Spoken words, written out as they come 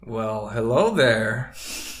Well, hello there.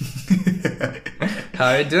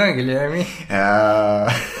 How are you doing, Guilherme?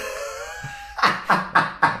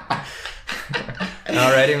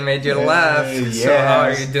 Already made you laugh. Yes. So how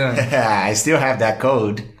are you doing? I still have that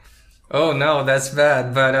cold. Oh no, that's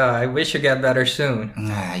bad, but I wish you get better soon.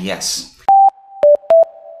 Yes.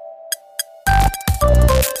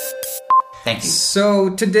 Thank you. So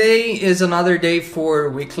today is another day for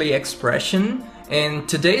weekly expression, and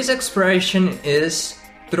today's expression is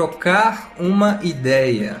trocar uma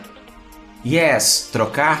ideia. Yes,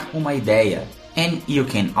 trocar uma ideia. And you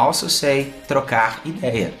can also say trocar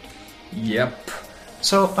ideia. Yep.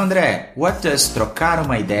 So, André, what does trocar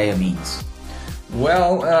uma ideia means?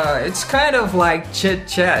 Well, it's kind of like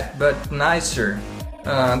chit-chat, but nicer.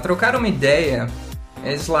 Trocar uma ideia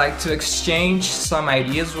is like to exchange some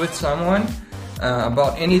ideas with someone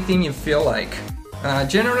about anything you feel like.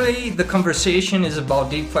 Generally, the conversation is about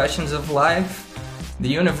deep questions of life, the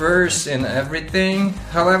universe, and everything.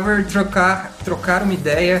 However, trocar uma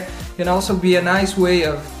ideia can also be a nice way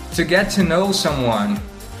to get to know someone.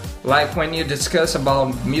 Like when you discuss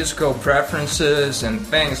about musical preferences and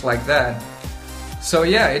things like that. So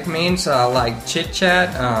yeah, it means like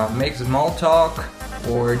chit-chat, make small talk,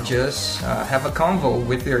 or just have a convo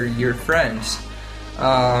with your friends.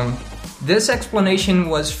 This explanation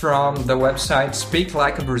was from the website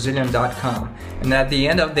speaklikeabrazilian.com, and at the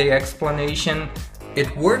end of the explanation,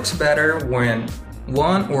 it works better when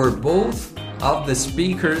one or both of the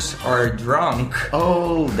speakers are drunk.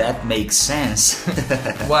 Oh, that makes sense.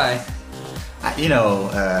 Why? I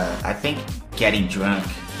think getting drunk,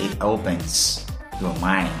 it opens your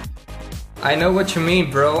mind. I know what you mean,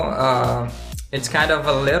 bro. It's kind of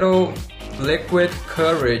a little liquid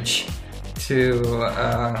courage to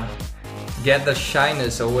get the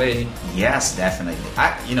shyness away. Yes, definitely.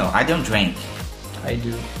 I don't drink. I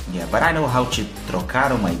do. Yeah, but I know how to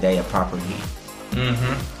trocar uma ideia properly.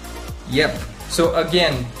 Yep. So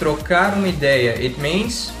again, trocar uma ideia, it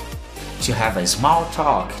means? To have a small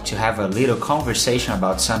talk, to have a little conversation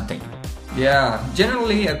about something. Yeah,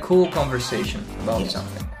 generally a cool conversation about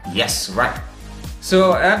something. Yes, right.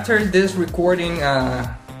 So after this recording,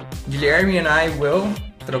 Guilherme and I will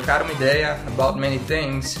trocar uma ideia about many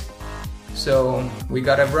things. So we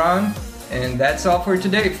gotta run, and that's all for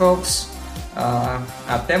today, folks.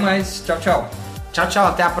 Até mais, tchau, tchau. Tchau, tchau,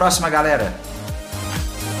 até a próxima, galera.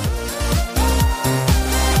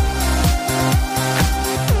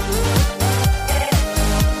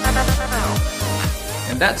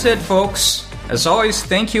 And that's it, folks. As always,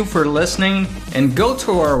 thank you for listening, and go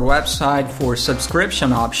to our website for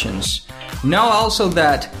subscription options. Know also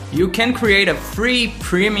that you can create a free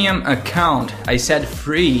premium account. I said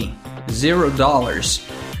free, $0,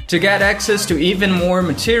 to get access to even more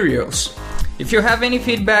materials. If you have any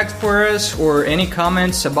feedback for us or any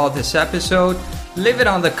comments about this episode, leave it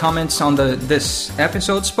on the comments on this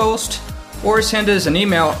episode's post, or send us an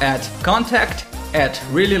email at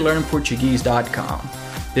contact@reallylearnportuguese.com.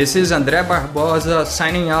 This is André Barbosa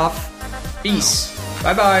signing off. Peace.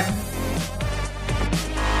 Bye bye.